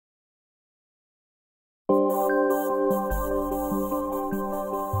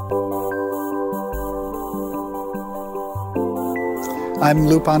I'm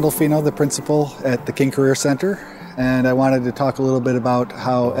Lou Pondolfino, the principal at the King Career Center, and I wanted to talk a little bit about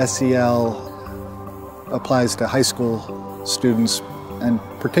how SEL applies to high school students, and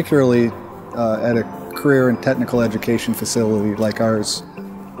particularly at a career and technical education facility like ours.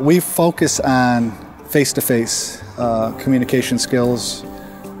 We focus on face-to-face communication skills,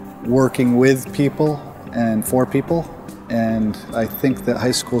 working with people and for people, and I think that high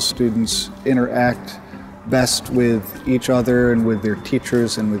school students interact best with each other and with their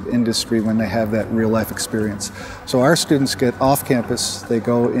teachers and with industry when they have that real-life experience. So our students get off campus, they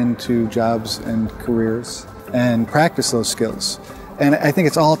go into jobs and careers and practice those skills. And I think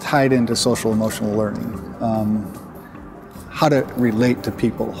it's all tied into social emotional learning. How to relate to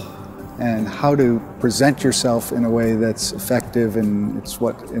people and how to present yourself in a way that's effective, and it's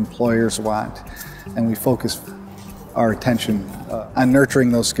what employers want. And we focus our attention on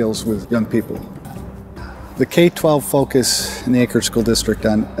nurturing those skills with young people. The K-12 focus in the Anchorage School District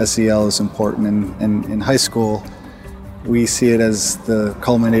on SEL is important, and in high school we see it as the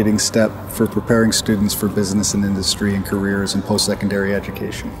culminating step for preparing students for business and industry and careers and post-secondary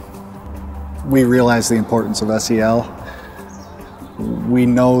education. We realize the importance of SEL. We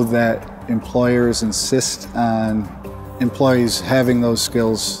know that employers insist on employees having those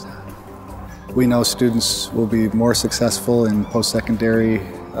skills. We know students will be more successful in post-secondary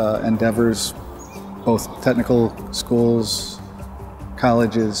endeavors, both technical schools,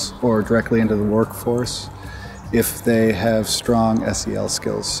 colleges, or directly into the workforce if they have strong SEL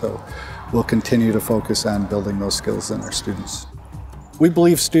skills. So we'll continue to focus on building those skills in our students. We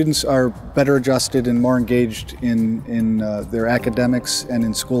believe students are better adjusted and more engaged in their academics and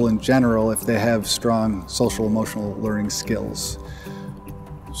in school in general if they have strong social emotional learning skills.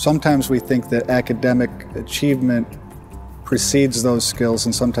 Sometimes we think that academic achievement precedes those skills,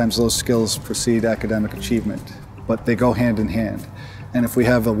 and sometimes those skills precede academic achievement, but they go hand in hand. And if we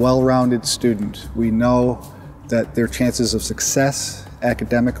have a well-rounded student, we know that their chances of success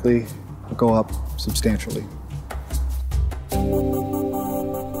academically go up substantially.